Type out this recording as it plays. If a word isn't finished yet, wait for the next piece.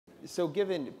So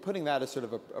putting that as sort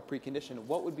of a precondition,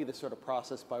 what would be the sort of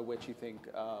process by which you think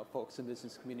folks in the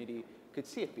business community could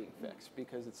see it being fixed?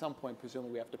 Because at some point,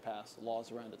 presumably we have to pass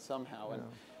laws around it somehow. And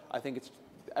I think it's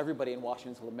everybody in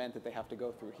Washington's lament that they have to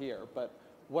go through here. But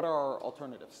what are our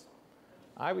alternatives?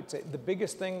 I would say the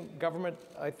biggest thing government,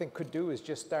 I think, could do is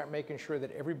just start making sure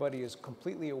that everybody is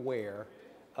completely aware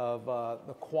of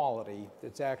the quality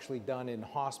that's actually done in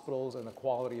hospitals and the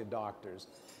quality of doctors.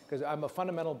 Because I'm a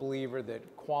fundamental believer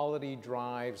that quality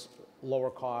drives lower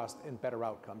cost and better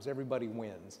outcomes. Everybody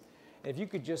wins. And if you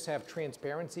could just have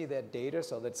transparency of that data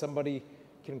so that somebody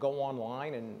can go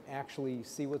online and actually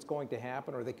see what's going to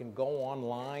happen, or they can go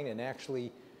online and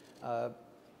actually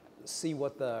see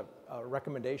what the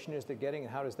recommendation is they're getting and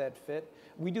how does that fit.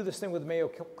 We do this thing with Mayo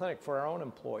Clinic for our own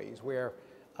employees where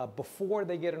before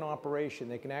they get an operation,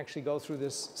 they can actually go through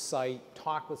this site,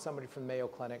 talk with somebody from Mayo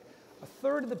Clinic. A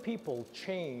third of the people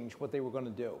change what they were going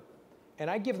to do. And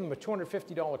I give them a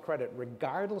 $250 credit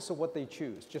regardless of what they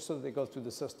choose, just so that they go through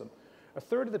the system. A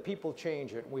third of the people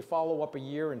change it. We follow up a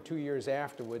year and 2 years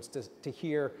afterwards to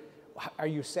hear, are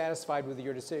you satisfied with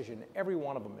your decision? Every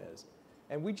one of them is.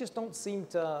 And we just don't seem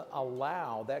to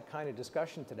allow that kind of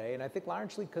discussion today. And I think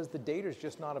largely because the data is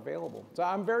just not available. So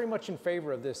I'm very much in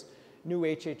favor of this new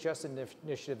HHS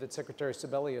initiative that Secretary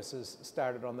Sebelius has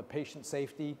started on the patient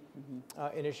safety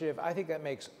initiative. I think that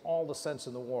makes all the sense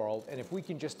in the world. And if we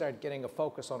can just start getting a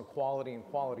focus on quality and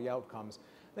quality outcomes,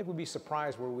 I think we'd be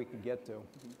surprised where we could get to.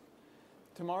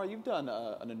 Tamara, you've done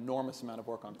an enormous amount of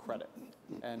work on credit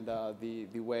and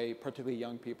the way particularly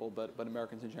young people, but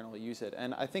Americans in general use it.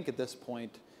 And I think at this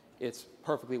point, it's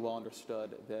perfectly well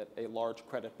understood that a large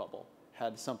credit bubble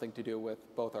had something to do with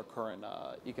both our current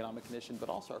economic condition, but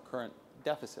also our current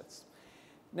deficits.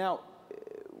 Now,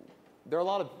 there are a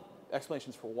lot of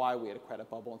explanations for why we had a credit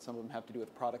bubble, and some of them have to do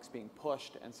with products being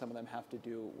pushed, and some of them have to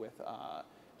do with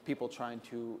people trying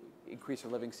to increase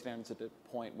their living standards at a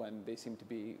point when they seem to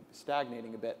be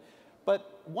stagnating a bit.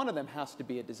 But one of them has to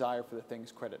be a desire for the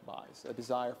things credit buys, a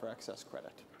desire for excess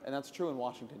credit. And that's true in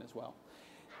Washington as well.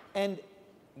 And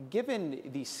given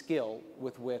the skill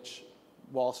with which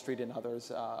Wall Street and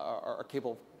others are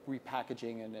capable of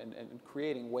repackaging and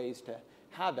creating ways to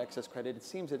have excess credit, it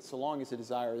seems that so long as the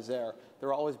desire is there, there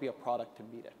will always be a product to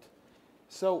meet it.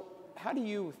 So how do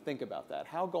you think about that?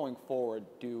 How going forward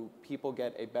do people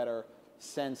get a better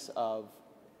sense of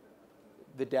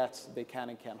the debts they can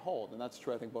and can't hold? And that's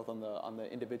true, I think, both on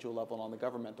the individual level and on the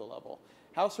governmental level.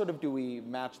 How sort of do we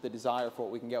match the desire for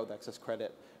what we can get with excess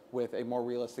credit with a more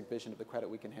realistic vision of the credit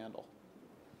we can handle?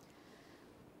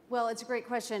 Well, it's a great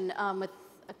question with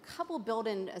a couple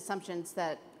built-in assumptions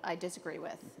that I disagree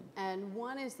with. And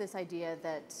one is this idea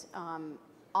that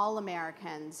all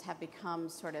Americans have become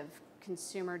sort of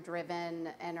consumer-driven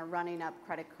and are running up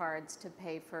credit cards to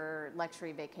pay for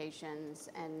luxury vacations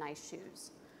and nice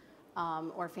shoes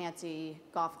or fancy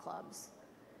golf clubs.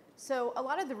 So a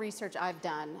lot of the research I've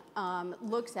done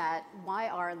looks at why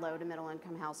are low to middle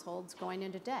income households going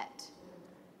into debt.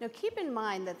 Now keep in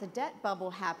mind that the debt bubble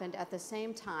happened at the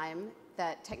same time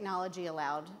that technology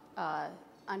allowed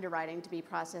underwriting to be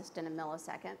processed in a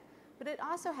millisecond, but it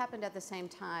also happened at the same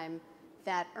time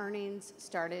that earnings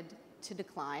started to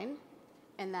decline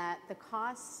and that the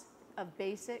costs of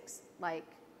basics like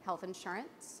health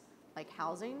insurance, like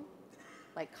housing,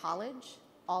 like college,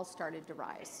 all started to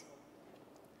rise.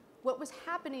 What was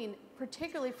happening,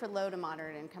 particularly for low to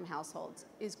moderate income households,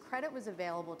 is credit was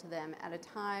available to them at a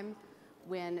time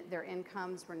when their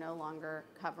incomes were no longer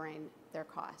covering their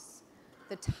costs.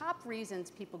 The top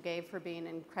reasons people gave for being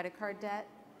in credit card debt: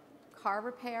 car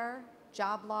repair,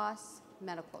 job loss,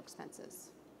 medical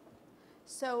expenses.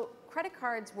 So credit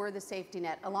cards were the safety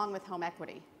net along with home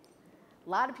equity. A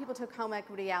lot of people took home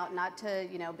equity out not to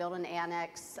build an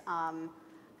annex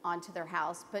onto their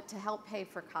house, but to help pay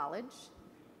for college,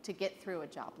 to get through a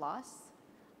job loss.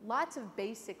 Lots of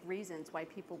basic reasons why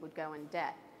people would go in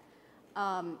debt.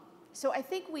 So I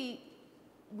think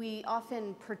we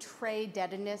often portray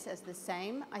indebtedness as the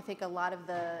same. I think a lot of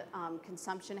the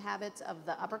consumption habits of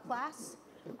the upper class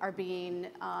are being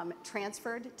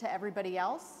transferred to everybody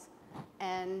else,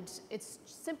 and it's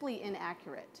simply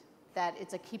inaccurate that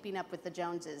it's a keeping up with the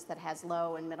Joneses that has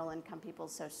low and middle income people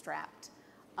so strapped.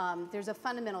 There's a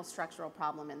fundamental structural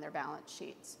problem in their balance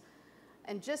sheets.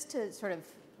 And just to sort of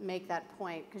make that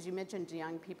point, because you mentioned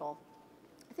young people,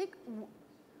 I think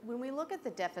when we look at the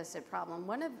deficit problem,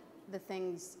 one of the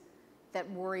things that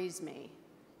worries me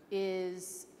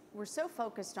is we're so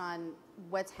focused on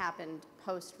what's happened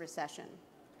post-recession.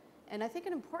 And I think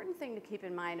an important thing to keep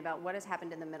in mind about what has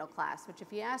happened in the middle class, which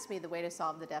if you ask me, the way to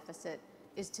solve the deficit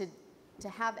is to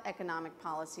have economic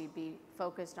policy be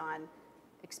focused on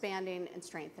expanding and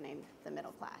strengthening the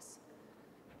middle class.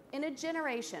 In a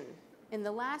generation, in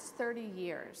the last 30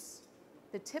 years,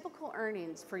 the typical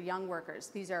earnings for young workers,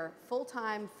 these are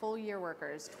full-time, full-year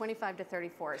workers, 25 to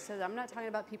 34. So I'm not talking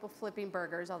about people flipping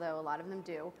burgers, although a lot of them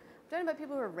do. I'm talking about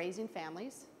people who are raising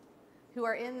families, who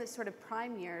are in the sort of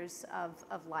prime years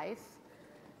of life.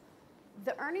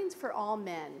 The earnings for all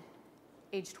men,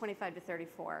 age 25 to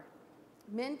 34,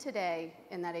 men today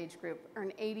in that age group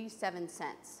earn 87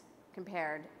 cents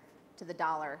compared to the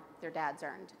dollar their dads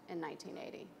earned in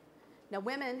 1980. Now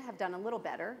women have done a little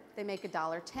better. They make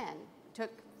 $1.10. It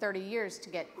took 30 years to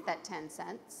get that 10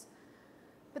 cents.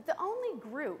 But the only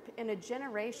group in a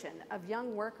generation of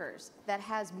young workers that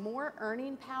has more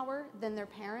earning power than their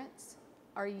parents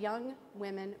are young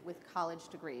women with college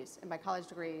degrees. And by college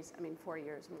degrees, I mean 4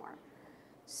 years more.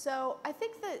 So I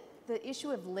think that the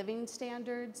issue of living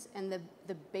standards and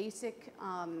the basic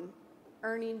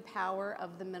earning power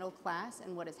of the middle class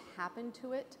and what has happened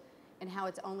to it and how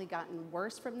it's only gotten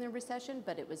worse from the recession,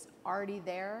 but it was already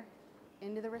there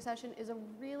into the recession, is a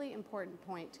really important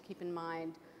point to keep in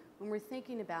mind when we're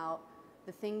thinking about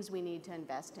the things we need to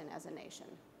invest in as a nation.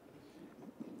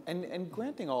 And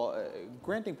granting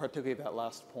particularly that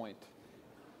last point,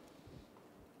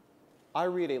 I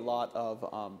read a lot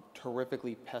of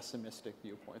terrifically pessimistic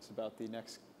viewpoints about the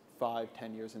next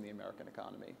 5-10 years in the American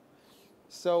economy.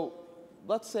 So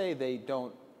let's say they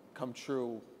don't come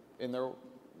true in their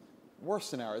worst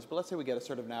scenarios, but let's say we get a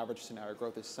sort of an average scenario.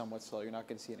 Growth is somewhat slow. You're not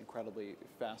going to see an incredibly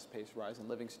fast-paced rise in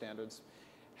living standards.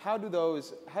 How do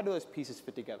those pieces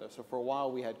fit together? So for a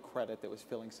while we had credit that was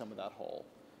filling some of that hole.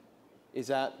 Is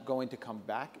that going to come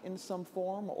back in some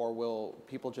form, or will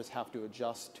people just have to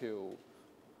adjust to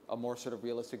a more sort of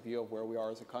realistic view of where we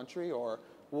are as a country? Or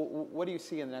what do you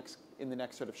see in the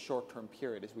next sort of short-term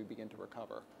period as we begin to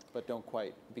recover, but don't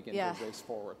quite begin to race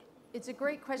forward? It's a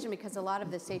great question because a lot of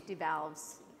the safety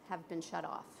valves have been shut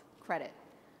off. Credit.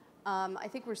 I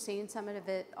think we're seeing some of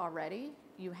it already.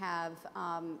 You have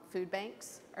food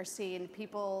banks are seeing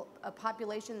people, a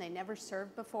population they never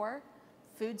served before.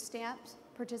 Food stamps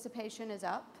participation is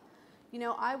up. You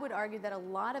know, I would argue that a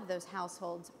lot of those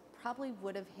households probably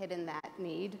would have hidden that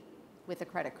need with a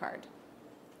credit card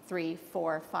 3,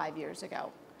 4, 5 years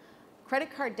ago. Credit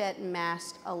card debt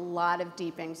masked a lot of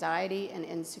deep anxiety and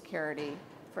insecurity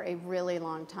for a really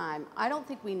long time. I don't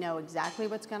think we know exactly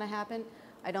what's going to happen.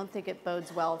 I don't think it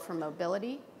bodes well for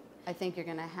mobility. I think you're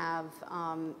going to have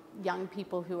young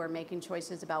people who are making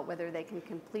choices about whether they can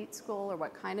complete school or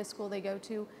what kind of school they go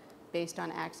to based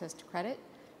on access to credit,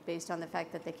 based on the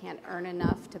fact that they can't earn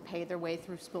enough to pay their way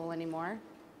through school anymore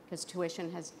because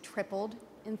tuition has tripled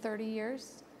in 30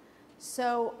 years.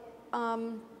 So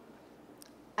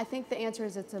I think the answer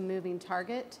is it's a moving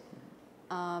target.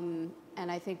 And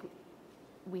I think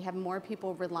we have more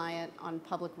people reliant on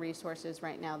public resources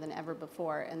right now than ever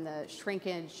before, and the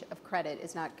shrinkage of credit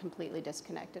is not completely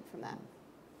disconnected from that.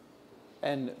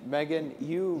 And Megan,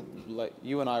 you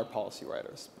and I are policy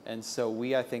writers, and so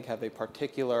we, I think, have a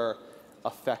particular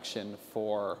affection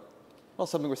for, well,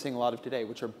 something we're seeing a lot of today,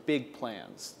 which are big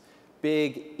plans.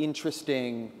 Big,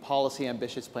 interesting, policy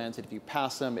ambitious plans that if you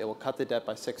pass them, it will cut the debt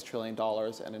by $6 trillion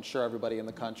and insure everybody in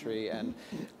the country, and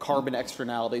carbon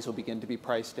externalities will begin to be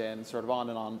priced in, sort of on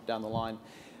and on down the line.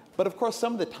 But of course,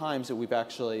 some of the times that we've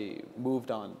actually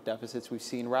moved on deficits, we've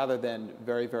seen rather than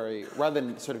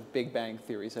sort of big bang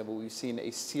theories of it, we've seen a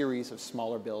series of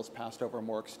smaller bills passed over a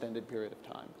more extended period of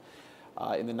time.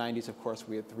 In the 90s, of course,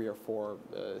 we had 3 or 4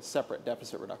 separate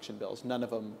deficit reduction bills, none of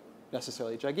them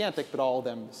necessarily gigantic, but all of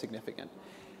them significant.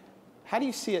 How do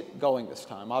you see it going this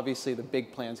time? Obviously, the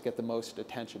big plans get the most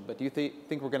attention, but do you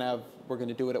think we're going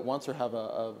to do it at once, or have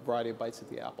a variety of bites at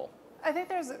the apple? I think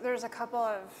there's a couple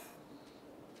of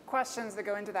questions that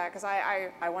go into that, because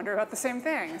I wonder about the same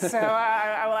thing. So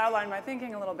I will outline my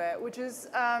thinking a little bit, which is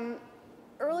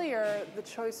earlier the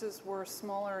choices were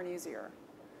smaller and easier.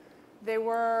 They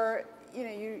were,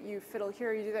 you fiddle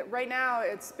here, you do that. Right now,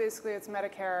 it's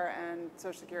Medicare and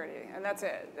Social Security, and that's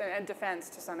it, and defense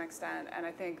to some extent. And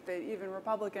I think that even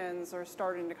Republicans are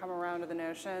starting to come around to the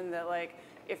notion that, like,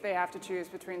 if they have to choose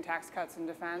between tax cuts and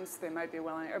defense, they might be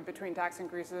willing, or between tax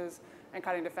increases and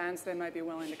cutting defense, they might be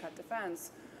willing to cut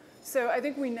defense. So I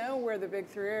think we know where the big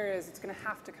 3 areas it's going to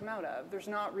have to come out of. There's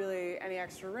not really any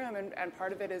extra room, and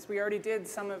part of it is we already did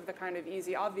some of the kind of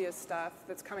easy, obvious stuff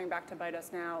that's coming back to bite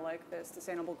us now, like the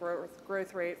sustainable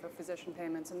growth rate for physician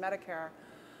payments and Medicare,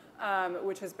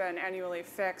 which has been annually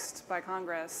fixed by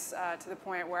Congress to the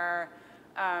point where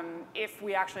if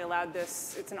we actually allowed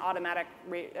this, it's an automatic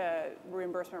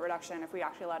reimbursement reduction. If we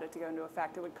actually allowed it to go into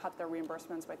effect, it would cut their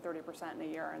reimbursements by 30% in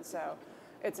a year, and so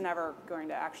it's never going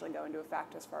to actually go into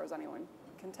effect as far as anyone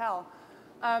can tell.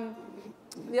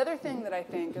 The other thing that I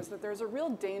think is that there's a real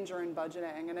danger in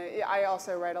budgeting, and I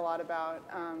also write a lot about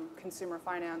consumer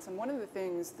finance, and one of the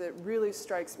things that really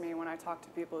strikes me when I talk to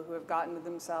people who have gotten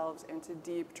themselves into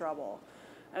deep trouble,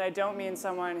 and I don't mean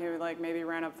someone who like maybe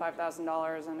ran up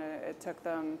 $5,000 and it took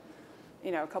them,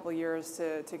 you know, a couple years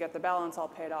to get the balance all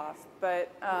paid off,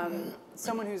 but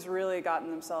someone who's really gotten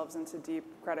themselves into deep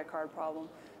credit card problem.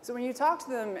 So when you talk to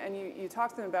them and you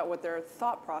talk to them about what their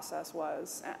thought process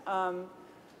was,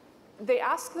 they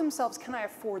ask themselves, can I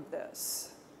afford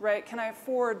this, right? Can I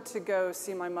afford to go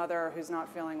see my mother who's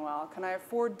not feeling well? Can I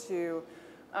afford to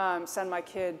send my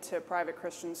kid to a private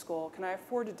Christian school? Can I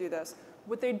afford to do this?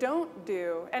 What they don't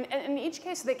do, and in each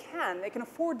case they can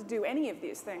afford to do any of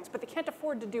these things, but they can't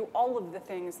afford to do all of the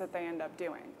things that they end up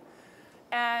doing.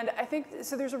 And I think,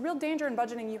 so there's a real danger in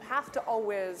budgeting. You have to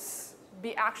always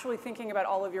be actually thinking about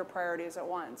all of your priorities at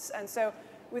once. And so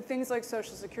with things like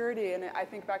Social Security, and I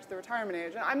think back to the retirement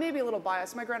age, and I may be a little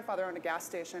biased. My grandfather owned a gas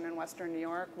station in Western New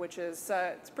York, which is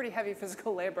it's pretty heavy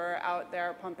physical labor out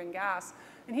there pumping gas,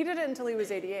 and he did it until he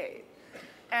was 88.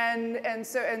 And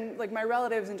so like my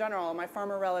relatives in general, my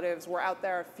farmer relatives were out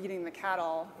there feeding the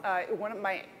cattle. One of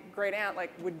my great aunt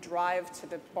like would drive to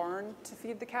the barn to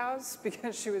feed the cows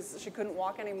because she couldn't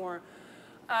walk anymore.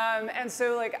 And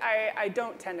so like I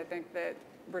don't tend to think that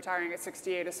retiring at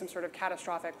 68 is some sort of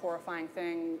catastrophic, horrifying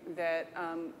thing that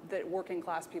that working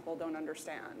class people don't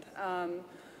understand.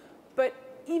 But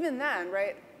even then,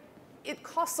 right, it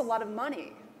costs a lot of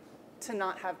money to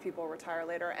not have people retire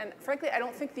later. And frankly, I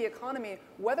don't think the economy,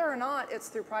 whether or not it's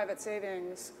through private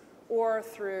savings or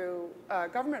through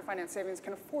government finance savings,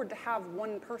 can afford to have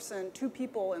one person, two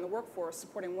people in the workforce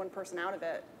supporting one person out of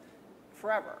it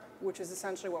forever, which is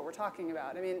essentially what we're talking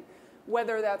about. I mean,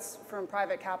 whether that's from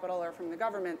private capital or from the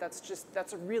government,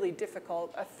 that's a really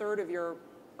difficult. A third of your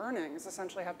earnings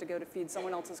essentially have to go to feed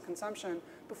someone else's consumption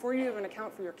before you even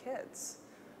account for your kids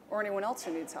or anyone else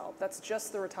who needs help. That's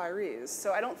just the retirees.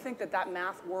 So I don't think that that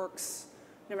math works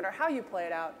no matter how you play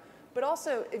it out. But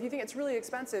also, if you think it's really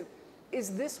expensive,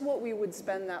 is this what we would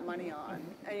spend that money on?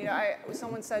 And you know,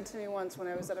 someone said to me once when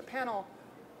I was at a panel,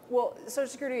 well, Social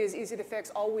Security is easy to fix.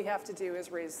 All we have to do is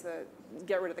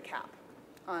get rid of the cap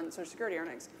on Social Security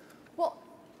earnings. Well,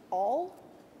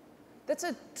 that's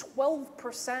a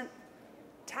 12%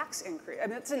 tax increase. I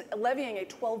mean, that's levying a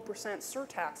 12%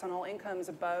 surtax on all incomes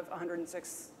above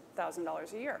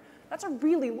 $106,000 a year. That's a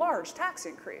really large tax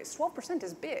increase. 12%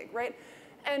 is big, right?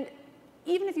 And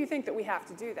even if you think that we have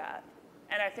to do that,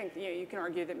 and I think you can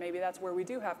argue that maybe that's where we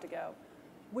do have to go,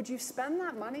 would you spend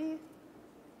that money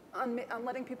on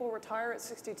letting people retire at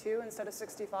 62 instead of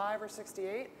 65 or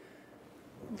 68?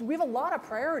 We have a lot of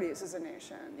priorities as a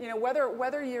nation. You know,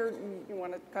 whether you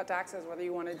want to cut taxes, whether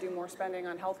you want to do more spending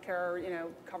on healthcare, you know,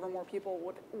 cover more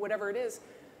people, whatever it is.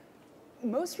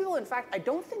 Most people, in fact, I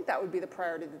don't think that would be the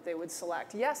priority that they would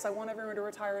select. Yes, I want everyone to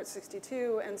retire at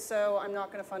 62, and so I'm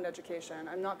not going to fund education.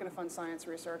 I'm not going to fund science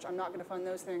research. I'm not going to fund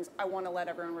those things. I want to let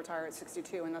everyone retire at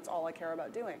 62, and that's all I care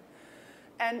about doing.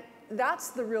 And that's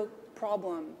the real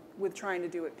problem with trying to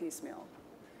do it piecemeal,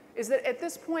 is that at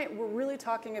this point, we're really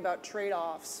talking about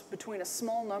trade-offs between a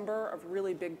small number of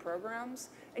really big programs,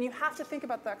 and you have to think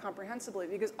about that comprehensively,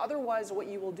 because otherwise what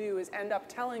you will do is end up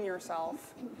telling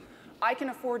yourself, I can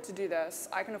afford to do this,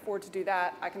 I can afford to do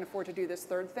that, I can afford to do this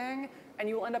third thing, and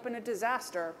you will end up in a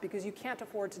disaster because you can't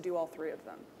afford to do all three of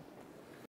them.